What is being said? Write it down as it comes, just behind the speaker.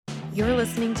You're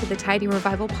listening to the Tidy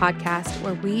Revival podcast,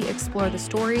 where we explore the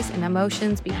stories and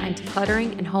emotions behind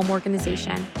decluttering and home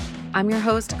organization. I'm your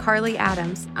host, Carly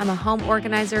Adams. I'm a home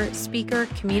organizer, speaker,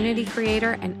 community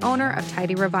creator, and owner of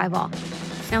Tidy Revival.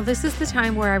 Now, this is the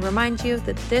time where I remind you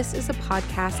that this is a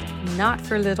podcast not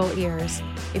for little ears.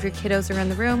 If your kiddos are in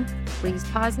the room, please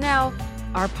pause now.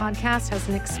 Our podcast has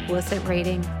an explicit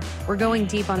rating. We're going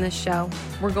deep on this show.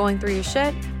 We're going through your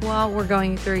shit while we're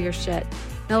going through your shit.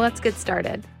 Now let's get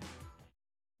started.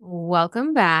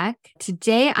 Welcome back.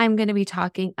 Today, I'm going to be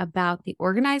talking about the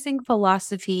organizing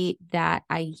philosophy that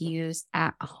I use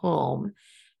at home.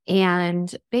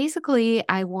 And basically,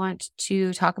 I want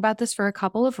to talk about this for a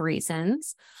couple of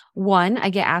reasons. One, I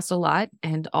get asked a lot,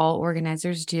 and all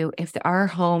organizers do, if our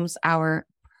homes are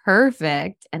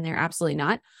perfect, and they're absolutely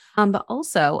not. But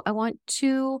also, I want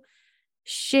to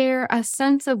share a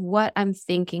sense of what I'm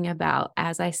thinking about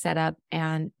as I set up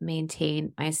and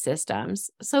maintain my systems.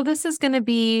 So this is going to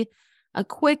be a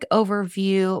quick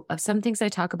overview of some things I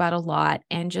talk about a lot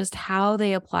and just how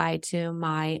they apply to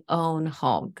my own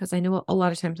home. Because I know a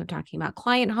lot of times I'm talking about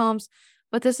client homes,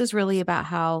 but this is really about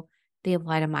how they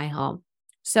apply to my home.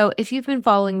 So if you've been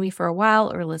following me for a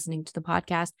while or listening to the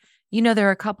podcast, you know there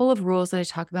are a couple of rules that I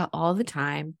talk about all the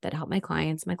time that help my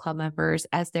clients, my club members,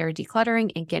 as they're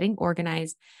decluttering and getting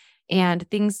organized. And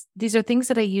these are things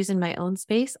that I use in my own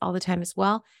space all the time as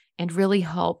well, and really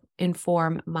help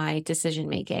inform my decision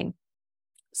making.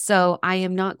 So I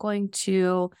am not going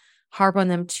to harp on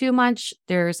them too much.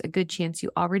 There's a good chance you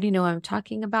already know what I'm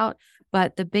talking about,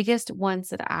 but the biggest ones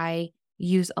that I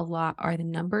use a lot are the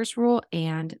numbers rule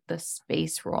and the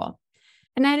space rule.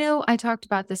 And I know I talked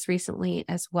about this recently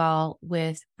as well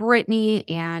with Brittany,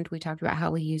 and we talked about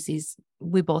how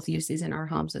we both use these in our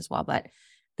homes as well. But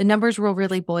the numbers rule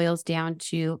really boils down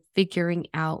to figuring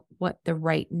out what the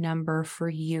right number for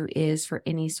you is for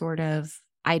any sort of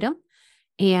item.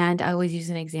 And I always use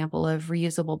an example of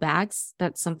reusable bags.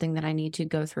 That's something that I need to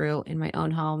go through in my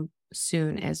own home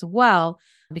soon as well,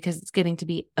 because it's getting to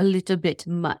be a little bit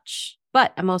much.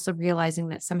 But I'm also realizing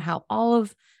that somehow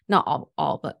not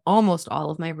all, but almost all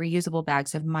of my reusable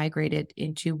bags have migrated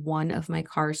into one of my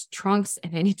car's trunks,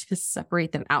 and I need to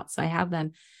separate them out. So I have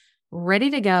them ready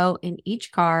to go in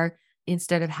each car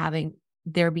instead of having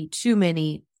there be too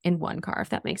many in one car, if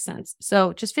that makes sense.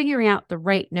 So just figuring out the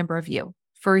right number of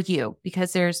for you,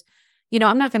 because there's,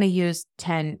 I'm not going to use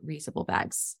 10 reusable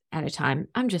bags at a time.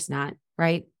 I'm just not,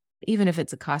 right? Even if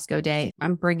it's a Costco day,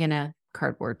 I'm bringing a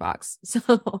cardboard box.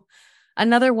 So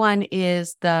another one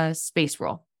is the space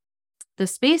rule. The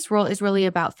space rule is really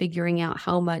about figuring out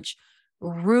how much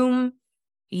room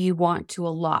you want to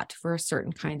allot for a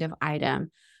certain kind of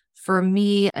item. For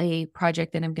me, a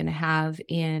project that I'm going to have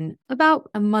in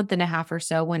about a month and a half or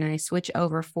so, when I switch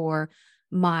over for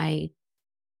my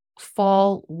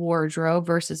fall wardrobe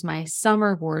versus my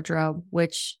summer wardrobe,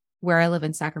 where I live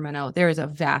in Sacramento, there is a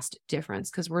vast difference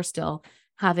because we're still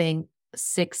having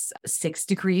 6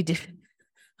 degree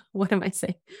what am I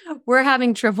saying? We're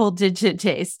having triple digit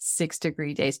days,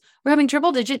 6-degree days. We're having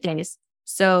triple digit days.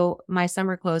 So my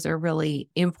summer clothes are really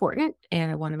important, and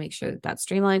I want to make sure that that's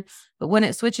streamlined. But when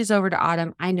it switches over to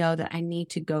autumn, I know that I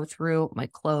need to go through my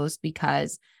clothes,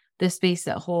 because the space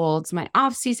that holds my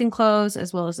off-season clothes,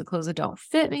 as well as the clothes that don't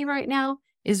fit me right now,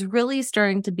 is really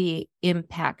starting to be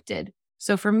impacted.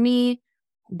 So for me,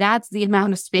 that's the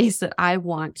amount of space that I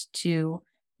want to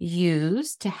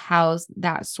use to house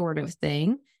that sort of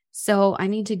thing. So I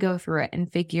need to go through it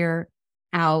and figure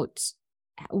out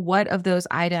what of those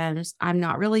items I'm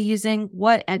not really using,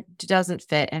 what doesn't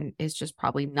fit and is just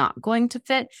probably not going to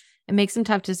fit, and make some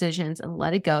tough decisions and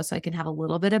let it go so I can have a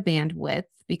little bit of bandwidth.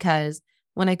 Because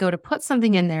when I go to put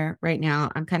something in there right now,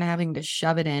 I'm kind of having to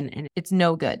shove it in, and it's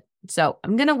no good. So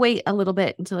I'm going to wait a little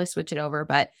bit until I switch it over.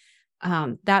 But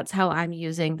that's how I'm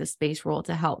using the space rule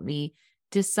to help me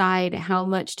decide how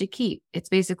much to keep. It's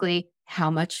basically how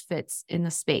much fits in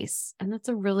the space. And that's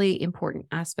a really important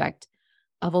aspect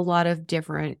of a lot of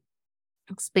different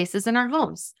spaces in our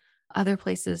homes. Other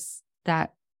places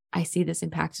that I see this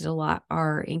impacted a lot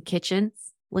are in kitchens,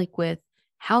 like with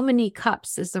how many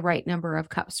cups is the right number of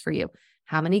cups for you?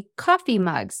 How many coffee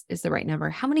mugs is the right number?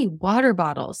 How many water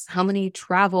bottles? How many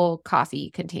travel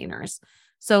coffee containers?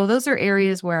 So those are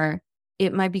areas where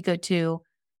it might be good to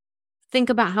think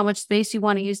about how much space you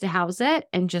want to use to house it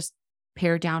and just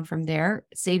pare down from there.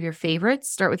 Save your favorites.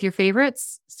 Start with your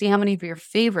favorites. See how many of your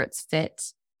favorites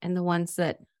fit. And the ones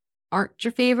that aren't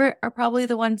your favorite are probably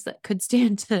the ones that could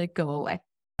stand to go away.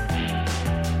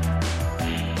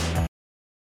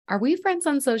 Are we friends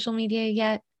on social media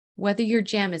yet? Whether your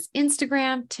jam is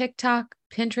Instagram, TikTok,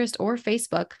 Pinterest, or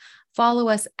Facebook, follow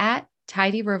us at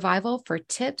Tidy Revival for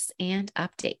tips and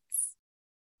updates.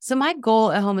 So my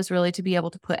goal at home is really to be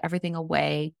able to put everything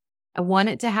away. I want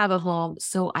it to have a home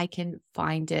so I can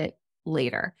find it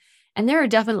later. And there are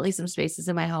definitely some spaces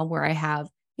in my home where I have,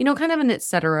 kind of an et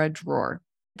cetera drawer.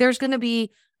 There's going to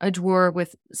be a drawer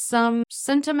with some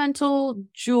sentimental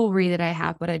jewelry that I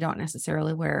have, but I don't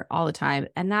necessarily wear all the time.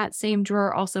 And that same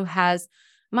drawer also has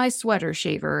my sweater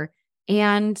shaver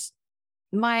and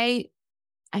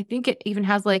I think it even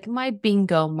has like my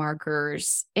bingo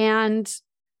markers and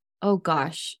oh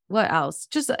gosh, what else?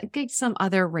 Just like some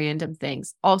other random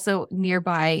things. Also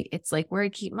nearby, it's like where I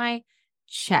keep my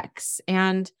checks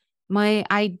and my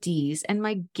IDs and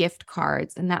my gift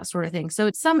cards and that sort of thing. So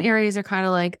some areas are kind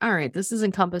of like, all right, this is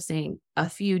encompassing a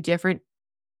few different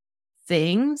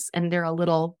things and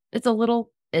it's a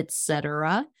little,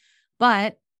 etc.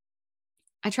 But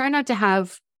I try not to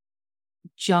have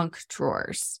junk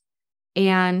drawers.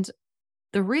 And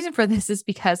the reason for this is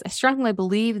because I strongly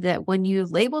believe that when you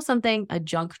label something a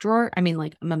junk drawer, I mean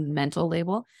like a mental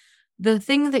label, the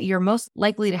thing that you're most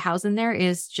likely to house in there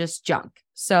is just junk.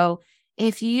 So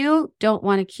if you don't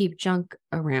want to keep junk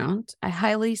around, I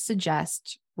highly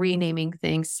suggest renaming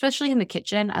things, especially in the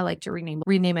kitchen. I like to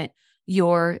rename it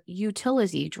your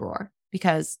utility drawer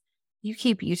because you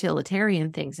keep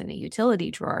utilitarian things in a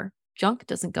utility drawer. Junk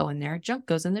doesn't go in there. Junk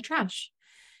goes in the trash.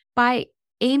 By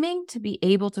aiming to be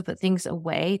able to put things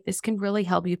away, this can really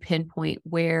help you pinpoint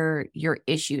where your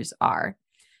issues are.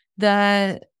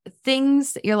 The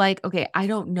things that you're like, okay, I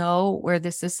don't know where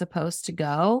this is supposed to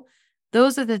go.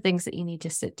 Those are the things that you need to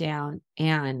sit down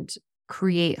and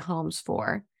create homes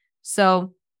for.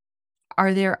 So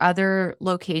are there other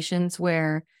locations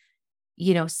where,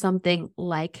 something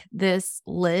like this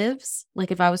lives?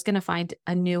 Like if I was going to find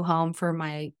a new home for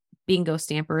my bingo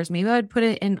stampers, maybe I would put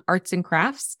it in arts and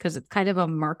crafts because it's kind of a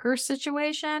marker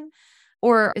situation.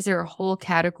 Or is there a whole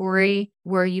category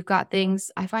where you've got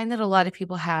things? I find that a lot of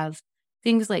people have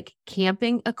things like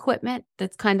camping equipment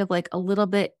that's kind of like a little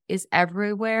bit is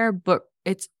everywhere, but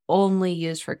it's only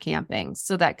used for camping.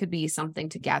 So that could be something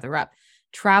to gather up.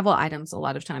 Travel items a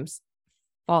lot of times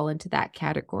fall into that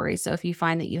category. So if you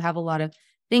find that you have a lot of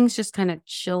things just kind of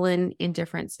chilling in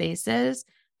different spaces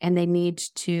and they need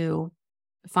to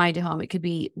find a home, it could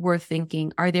be worth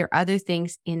thinking, are there other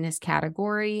things in this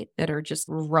category that are just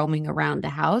roaming around the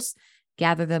house?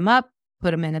 Gather them up,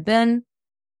 put them in a bin,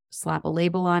 slap a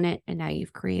label on it, and now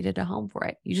you've created a home for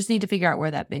it. You just need to figure out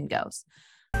where that bin goes.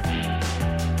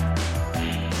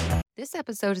 This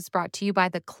episode is brought to you by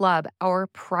The Club, our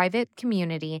private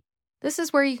community. This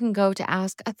is where you can go to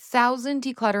ask 1,000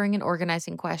 decluttering and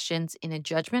organizing questions in a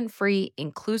judgment-free,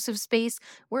 inclusive space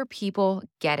where people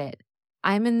get it.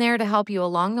 I'm in there to help you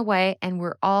along the way, and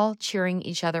we're all cheering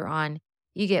each other on.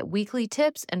 You get weekly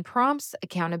tips and prompts,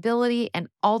 accountability, and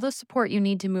all the support you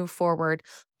need to move forward,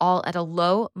 all at a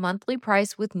low monthly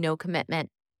price with no commitment.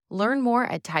 Learn more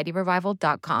at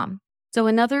tidyrevival.com. So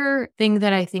another thing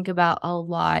that I think about a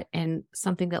lot and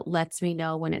something that lets me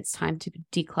know when it's time to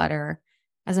declutter,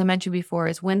 as I mentioned before,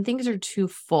 is when things are too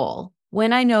full.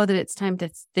 When I know that it's time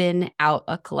to thin out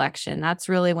a collection, that's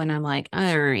really when I'm like,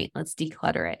 all right, let's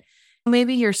declutter it.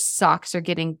 Maybe your socks are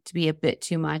getting to be a bit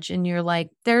too much and you're like,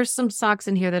 there's some socks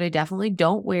in here that I definitely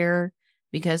don't wear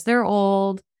because they're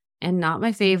old and not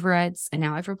my favorites. And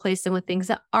now I've replaced them with things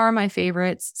that are my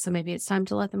favorites. So maybe it's time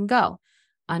to let them go.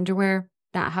 Underwear,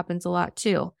 that happens a lot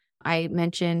too. I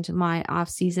mentioned my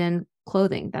off-season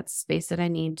clothing. That's space that I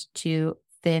need to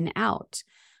thin out.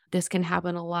 This can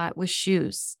happen a lot with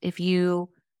shoes. If you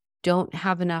don't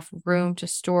have enough room to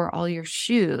store all your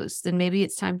shoes, then maybe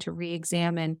it's time to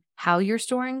re-examine how you're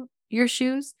storing your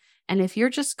shoes. And if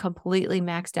you're just completely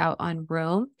maxed out on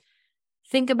room,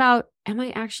 think about, am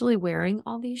I actually wearing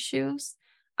all these shoes?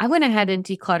 I went ahead and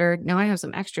decluttered. Now I have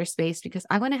some extra space because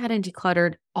I went ahead and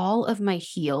decluttered all of my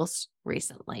heels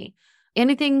recently.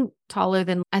 Anything taller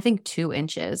than, I think, 2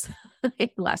 inches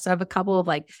less. So I have a couple of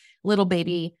like little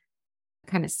baby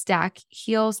kind of stack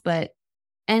heels, but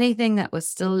anything that was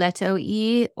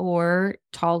stiletto-y or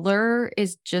taller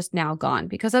is just now gone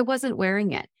because I wasn't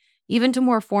wearing it. Even to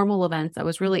more formal events, I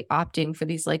was really opting for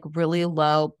these like really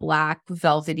low black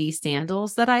velvety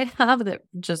sandals that I have that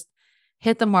just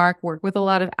hit the mark, work with a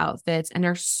lot of outfits, and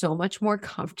are so much more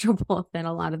comfortable than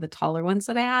a lot of the taller ones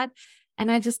that I had. And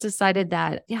I just decided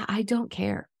that, yeah, I don't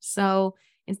care. So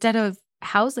instead of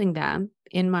housing them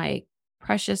in my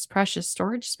precious, precious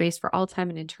storage space for all time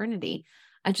and eternity,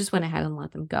 I just went ahead and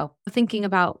let them go. Thinking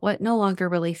about what no longer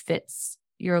really fits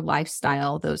your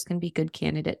lifestyle, those can be good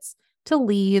candidates to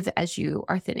leave as you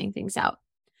are thinning things out.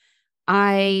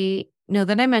 I know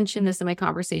that I mentioned this in my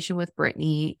conversation with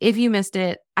Brittany. If you missed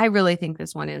it, I really think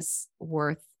this one is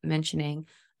worth mentioning.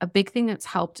 A big thing that's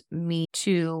helped me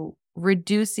to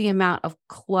reduce the amount of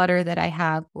clutter that I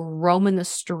have roaming the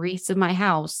streets of my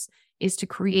house is to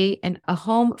create a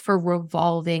home for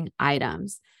revolving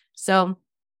items. So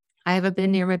I have a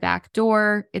bin near my back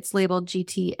door. It's labeled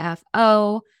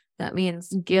GTFO. That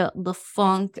means get the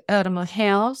funk out of my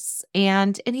house.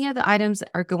 And any of the items that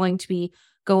are going to be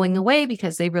going away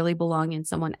because they really belong in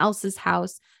someone else's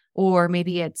house. Or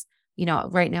maybe it's,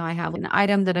 right now I have an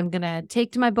item that I'm going to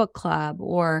take to my book club,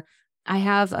 or I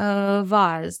have a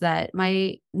vase that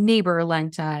my neighbor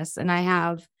lent us, and I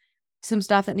have some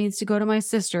stuff that needs to go to my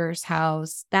sister's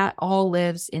house. That all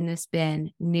lives in this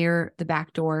bin near the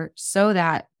back door so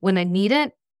that when I need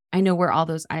it, I know where all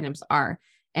those items are.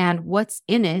 And what's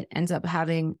in it ends up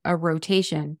having a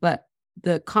rotation. But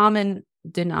the common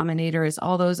denominator is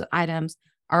all those items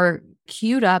are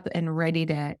queued up and ready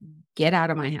to get out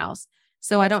of my house.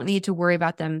 So I don't need to worry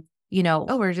about them,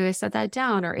 oh, where do I set that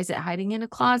down? Or is it hiding in a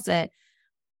closet,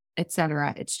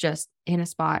 etc. It's just in a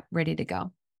spot ready to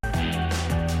go.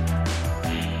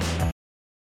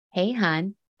 Hey,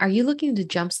 hun, are you looking to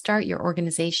jumpstart your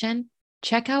organization?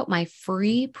 Check out my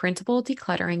free printable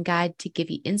decluttering guide to give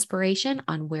you inspiration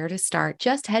on where to start.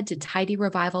 Just head to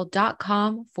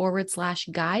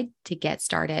tidyrevival.com/guide to get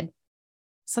started.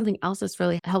 Something else that's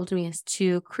really helped me is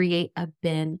to create a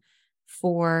bin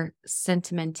for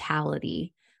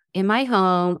sentimentality. In my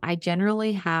home, I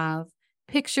generally have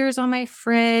pictures on my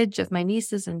fridge of my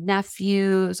nieces and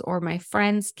nephews or my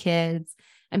friends' kids.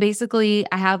 And basically,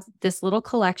 I have this little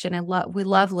collection. We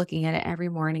love looking at it every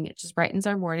morning. It just brightens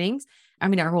our mornings. I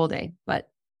mean, our whole day, but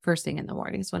first thing in the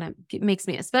morning is when it makes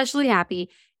me especially happy.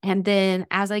 And then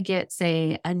as I get,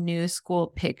 say, a new school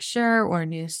picture or a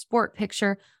new sport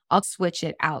picture, I'll switch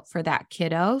it out for that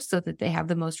kiddo so that they have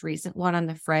the most recent one on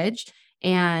the fridge.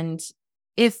 And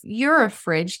if you're a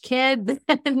fridge kid,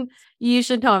 then you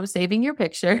should know I'm saving your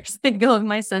pictures. They go in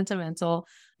my sentimental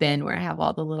bin where I have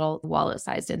all the little wallet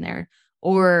sized in there.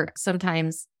 Or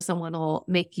sometimes someone will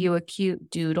make you a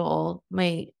cute doodle.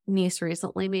 My niece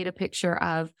recently made a picture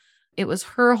of, it was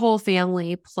her whole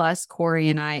family plus Corey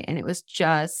and I, and it was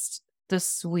just the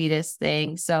sweetest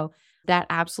thing. So that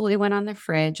absolutely went on the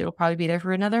fridge. It'll probably be there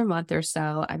for another month or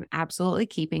so. I'm absolutely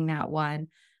keeping that one.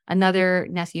 Another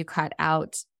nephew cut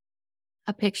out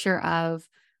a picture of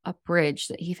a bridge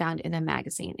that he found in a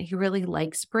magazine. He really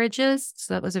likes bridges,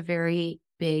 so that was a very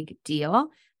big deal.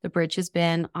 The bridge has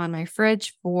been on my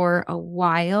fridge for a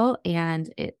while,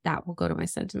 and that will go to my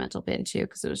sentimental bin too,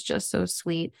 because it was just so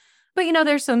sweet. But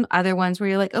there's some other ones where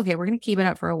you're like, okay, we're going to keep it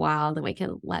up for a while, then we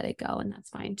can let it go, and that's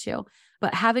fine too.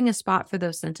 But having a spot for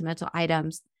those sentimental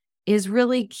items is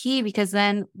really key, because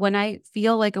then when I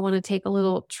feel like I want to take a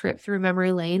little trip through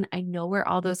memory lane, I know where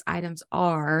all those items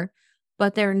are,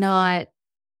 but they're not,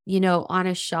 on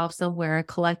a shelf somewhere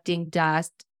collecting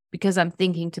dust, because I'm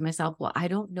thinking to myself, well, I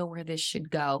don't know where this should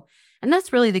go. And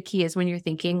that's really the key, is when you're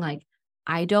thinking like,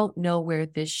 I don't know where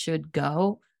this should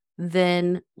go,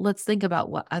 then let's think about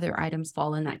what other items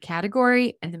fall in that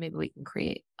category, and then maybe we can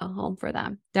create a home for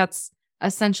them. That's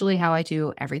essentially how I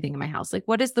do everything in my house. Like,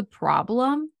 what is the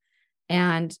problem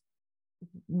and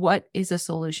what is a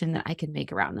solution that I can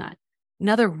make around that?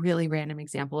 Another really random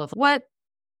example of what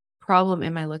problem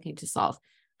am I looking to solve?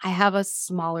 I have a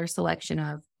smaller selection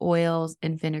of oils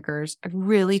and vinegars. I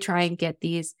really try and get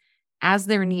these as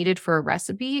they're needed for a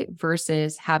recipe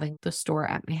versus having the store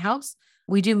at my house.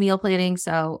 We do meal planning,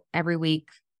 so every week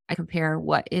I compare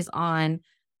what is on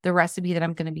the recipe that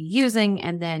I'm going to be using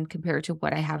and then compare it to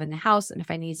what I have in the house. And if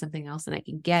I need something else, then I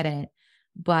can get it.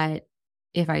 But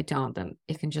if I don't, then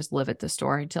it can just live at the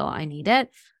store until I need it.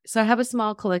 So I have a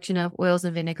small collection of oils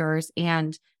and vinegars,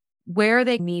 and where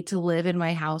they need to live in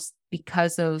my house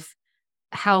because of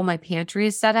how my pantry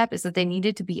is set up is that they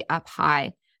needed to be up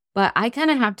high. But I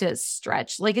kind of have to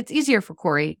stretch. Like, it's easier for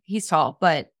Corey. He's tall,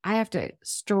 but I have to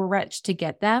stretch to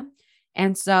get them.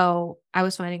 And so I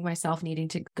was finding myself needing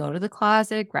to go to the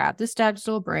closet, grab the step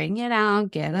stool, bring it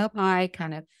out, get up high,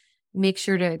 kind of make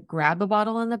sure to grab a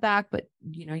bottle in the back, but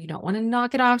you don't want to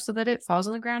knock it off so that it falls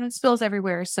on the ground and spills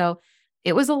everywhere. So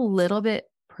it was a little bit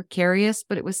precarious,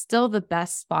 but it was still the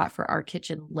best spot for our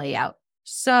kitchen layout.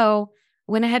 So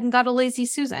I went ahead and got a Lazy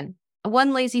Susan.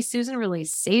 One Lazy Susan really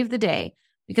saved the day,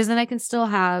 because then I can still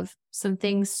have some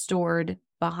things stored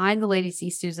behind the Lazy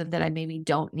Susan that I maybe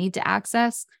don't need to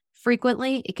access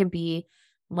frequently. It can be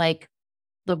like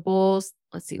the bowls.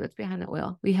 Let's see what's behind the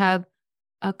oil. We have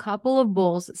a couple of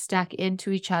bowls that stack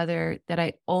into each other that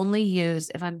I only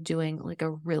use if I'm doing like a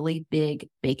really big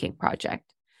baking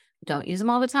project. Don't use them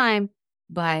all the time,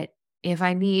 but If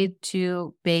I need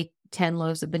to bake 10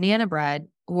 loaves of banana bread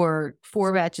or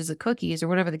 4 batches of cookies or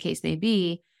whatever the case may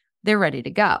be, they're ready to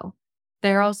go.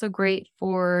 They're also great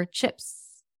for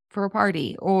chips for a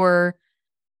party or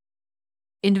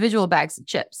individual bags of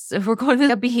chips if we're going to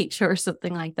the beach or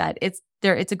something like that. It's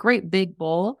a great big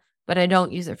bowl, but I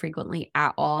don't use it frequently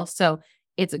at all. So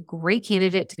it's a great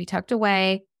candidate to be tucked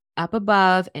away up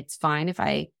above. It's fine if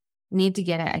I need to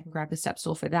get it, I can grab the step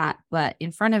stool for that. But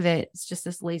in front of it, it's just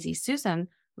this lazy Susan,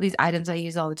 these items I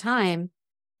use all the time.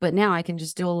 But now I can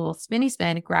just do a little spinny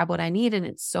spin, grab what I need, and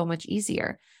it's so much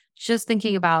easier. Just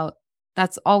thinking about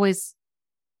that's always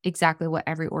exactly what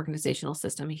every organizational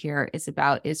system here is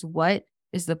about, is what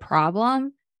is the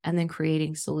problem and then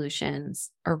creating solutions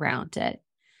around it.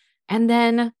 And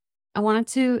then I wanted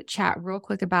to chat real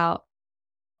quick about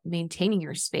maintaining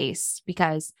your space,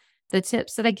 because the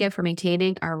tips that I give for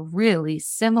maintaining are really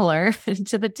similar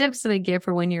to the tips that I give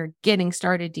for when you're getting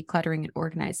started decluttering and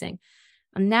organizing.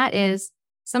 And that is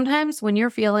sometimes when you're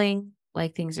feeling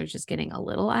like things are just getting a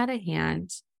little out of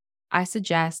hand, I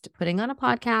suggest putting on a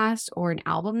podcast or an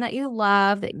album that you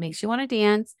love that makes you want to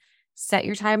dance. Set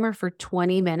your timer for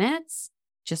 20 minutes.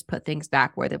 Just put things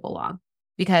back where they belong,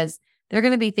 because there are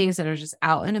going to be things that are just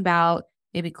out and about.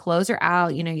 Maybe clothes are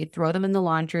out, you throw them in the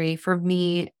laundry. For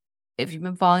me, if you've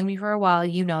been following me for a while,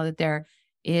 you know that there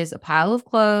is a pile of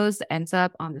clothes that ends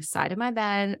up on the side of my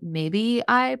bed. Maybe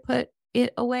I put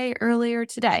it away earlier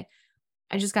today.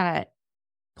 I just got to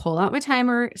pull out my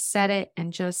timer, set it,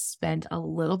 and just spend a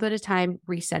little bit of time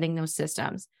resetting those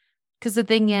systems. Because the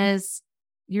thing is,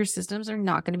 your systems are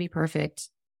not going to be perfect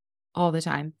all the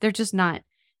time. They're just not.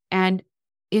 And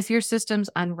if your systems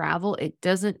unravel, it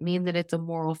doesn't mean that it's a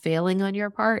moral failing on your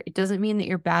part. It doesn't mean that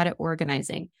you're bad at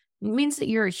organizing. It means that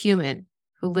you're a human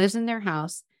who lives in their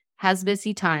house, has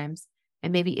busy times,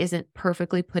 and maybe isn't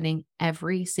perfectly putting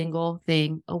every single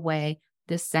thing away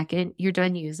the second you're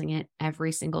done using it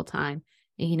every single time.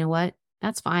 And you know what?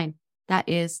 That's fine. That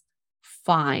is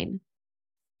fine.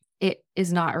 It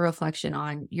is not a reflection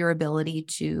on your ability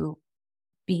to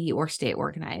be or stay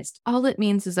organized. All it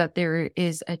means is that there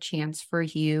is a chance for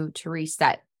you to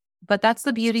reset. But that's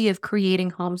the beauty of creating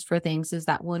homes for things, is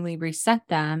that when we reset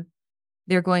them,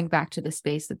 they're going back to the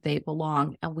space that they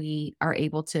belong, and we are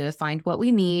able to find what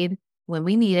we need when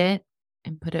we need it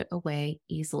and put it away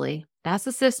easily. That's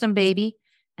the system, baby.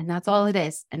 And that's all it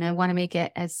is. And I want to make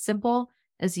it as simple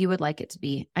as you would like it to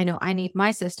be. I know I need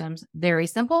my systems very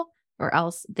simple, or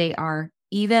else they are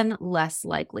even less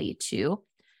likely to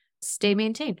stay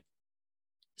maintained.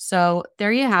 So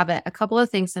there you have it. A couple of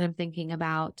things that I'm thinking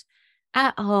about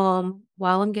at home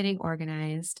while I'm getting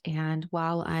organized and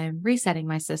while I'm resetting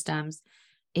my systems.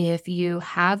 If you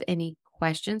have any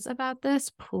questions about this,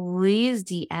 please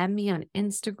DM me on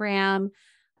Instagram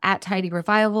at Tidy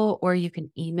Revival, or you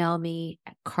can email me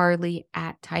at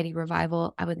Carly@Tidy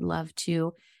Revival. I would love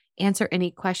to answer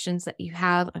any questions that you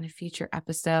have on a future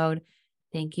episode.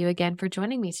 Thank you again for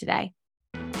joining me today.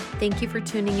 Thank you for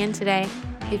tuning in today.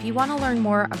 If you want to learn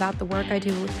more about the work I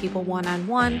do with people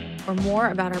one-on-one, or more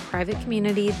about our private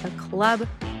community, The Club,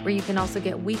 where you can also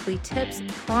get weekly tips,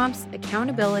 prompts,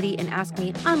 accountability, and ask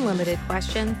me unlimited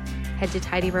questions, head to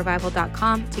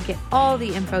tidyrevival.com to get all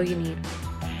the info you need.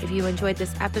 If you enjoyed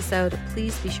this episode,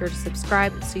 please be sure to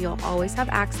subscribe so you'll always have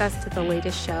access to the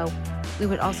latest show. We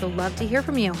would also love to hear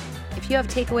from you. If you have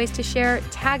takeaways to share,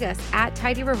 tag us at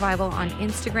Tidy Revival on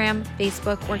Instagram,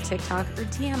 Facebook, or TikTok, or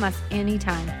DM us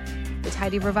anytime. The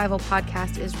Tidy Revival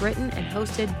podcast is written and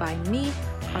hosted by me,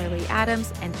 Carly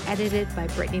Adams, and edited by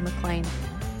Brittany McLean.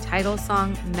 Title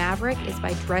song Maverick is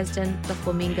by Dresden the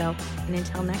Flamingo. And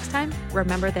until next time,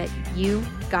 remember that you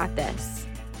got this.